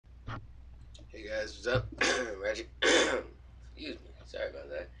Hey guys, what's up? Magic. Excuse me. Sorry about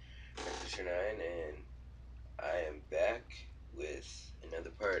that. Magic 9, and I am back with another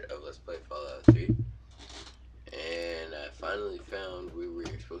part of Let's Play Fallout 3. And I finally found where we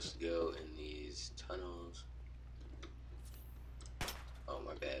were supposed to go in these tunnels. Oh,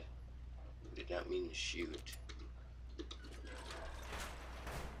 my bad. Did not mean to shoot.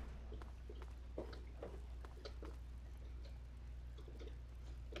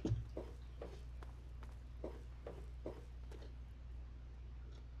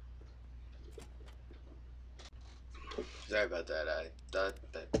 Sorry about that. I thought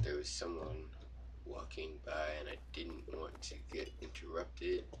that there was someone walking by and I didn't want to get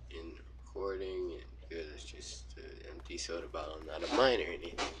interrupted in recording, and here there's just an empty soda bottle, not a mine or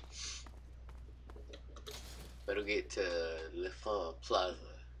anything. But we'll get to Le Fond Plaza,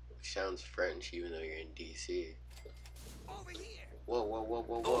 which sounds French even though you're in DC. Over here. Whoa, whoa, whoa,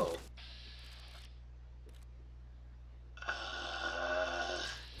 whoa, whoa.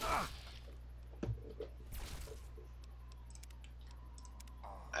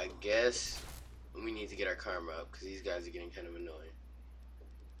 I guess we need to get our karma up because these guys are getting kind of annoying.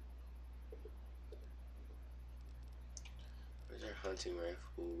 Where's our hunting rifle?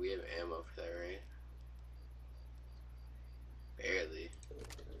 We have ammo for that, right? Barely.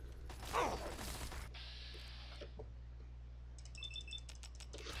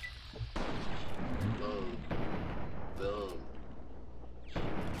 Boom. Boom.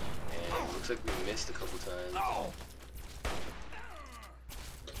 And looks like we missed a couple times.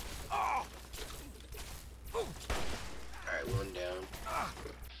 Alright, one down.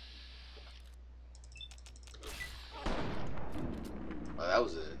 Oh, that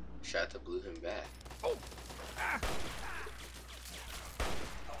was a shot that blew him back.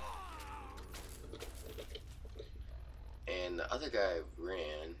 And the other guy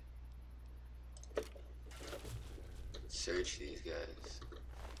ran. Search these guys.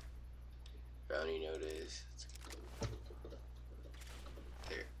 Bounty notice.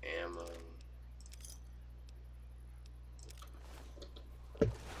 Their ammo.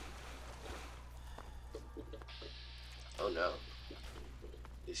 Oh no.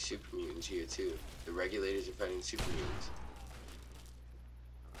 There's super mutants here too. The regulators are fighting super mutants.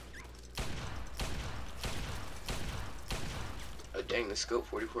 Oh dang, the scope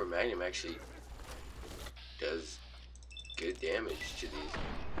 44 Magnum actually does good damage to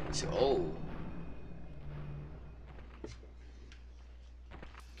these. So, oh.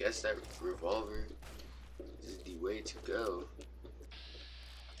 Guess that revolver is the way to go.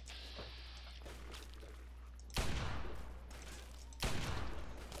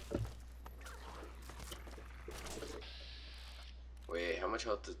 Wait, how much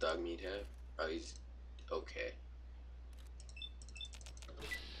health does Dogmeat have? Oh, he's okay.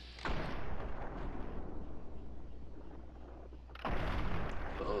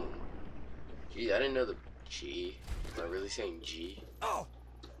 Boom. Gee, I didn't know the G. Am I really saying G? Oh.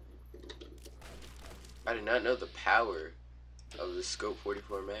 I did not know the power of the Scope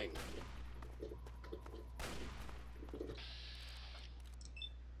 44 Magnum.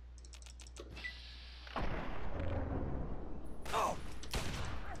 Oh.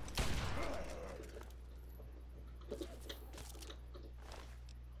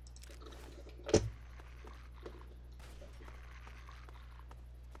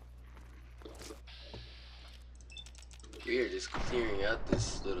 We are just clearing out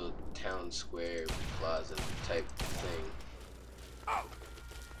this little town square plaza type thing. Oh.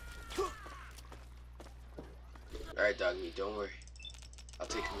 Alright, Dogmeat, don't worry. I'll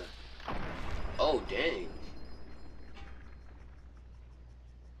take him out. Oh, dang.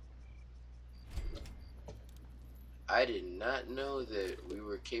 I did not know that we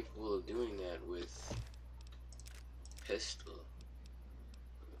were capable of doing that with pistol.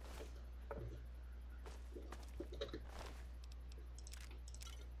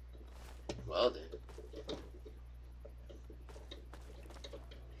 Well then.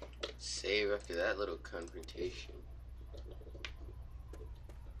 Save after that little confrontation.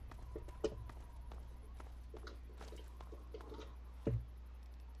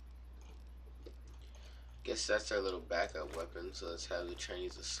 Guess that's our little backup weapon, so let's have the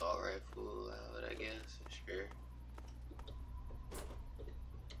Chinese assault rifle out, I guess. Sure.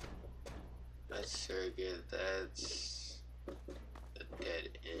 That's surrogate, that's a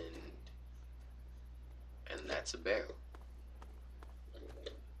dead end. And that's a barrel.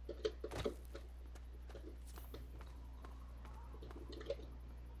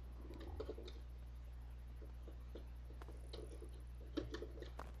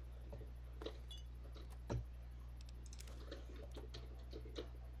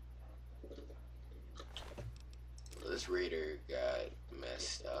 this raider got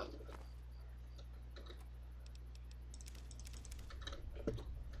messed up.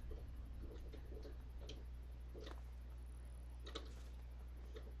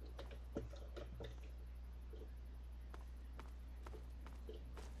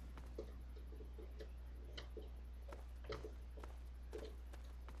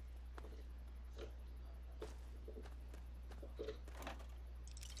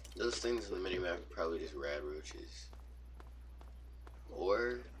 Those things in the minimap are probably just rad roaches.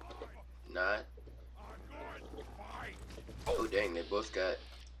 Or not. Oh dang, they both got...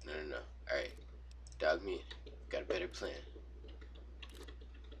 No. Alright. Dog meat. Got a better plan.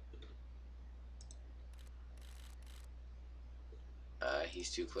 He's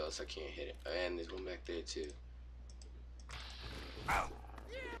too close, I can't hit it. And there's one back there too.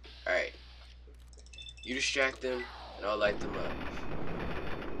 Alright. You distract them, and I'll light them up.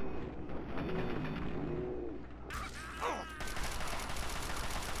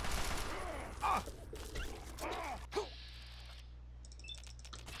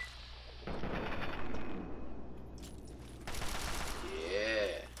 Yeah.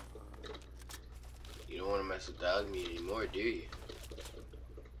 You don't want to mess with dog meat anymore, do you?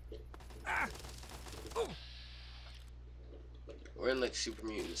 We're in like Super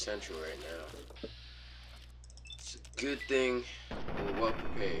Mutant Central right now. It's a good thing we're well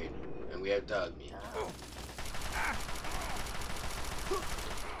prepared, and we have dog meat.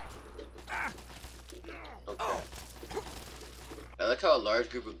 Okay. I like how a large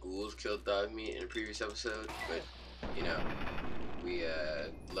group of ghouls killed dog meat in a previous episode, but you know, we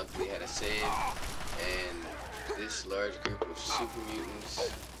luckily had a save, and this large group of super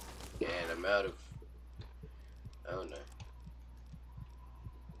mutants, and I'm out of, I don't know.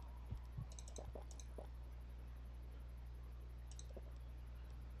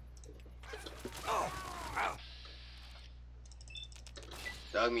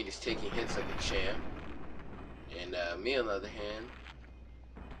 Dog meat is taking hits like a champ, and me on the other hand,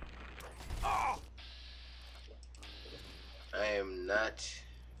 I am not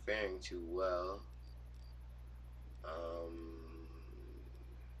faring too well.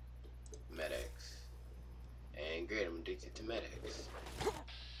 Medics. And great, I'm addicted to medics.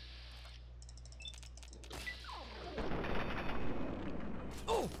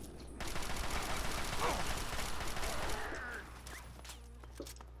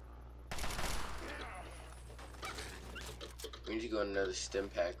 We need to go on another stim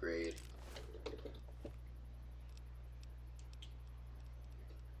pack raid.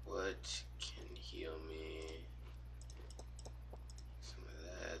 What can heal me? Some of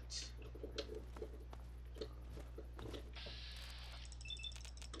that.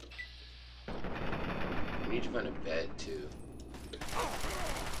 We need to find a bed too.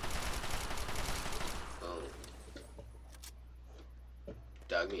 Oh.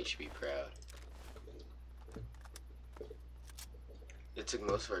 Dog meat should be proud. It took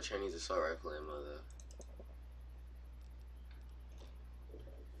most of our Chinese assault rifle ammo though.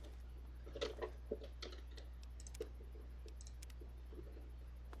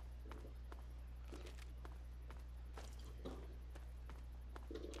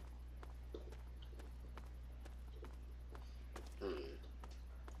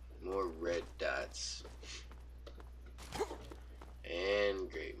 More red dots. And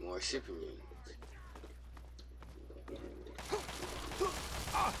great, more super mutants.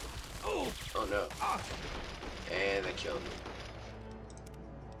 Oh no. And that killed me.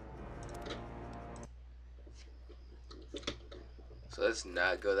 So let's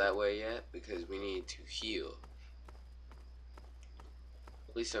not go that way yet because we need to heal.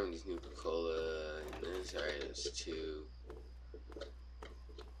 At least some of these Nuka-Cola and this. Alright, there's two.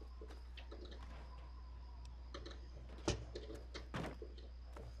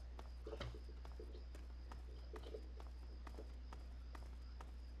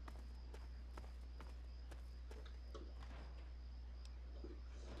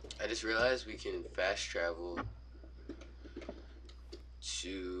 I just realized we can fast travel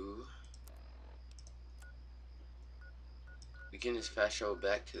to... We can just fast travel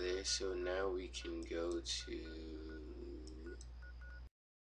back to there, so now we can go to...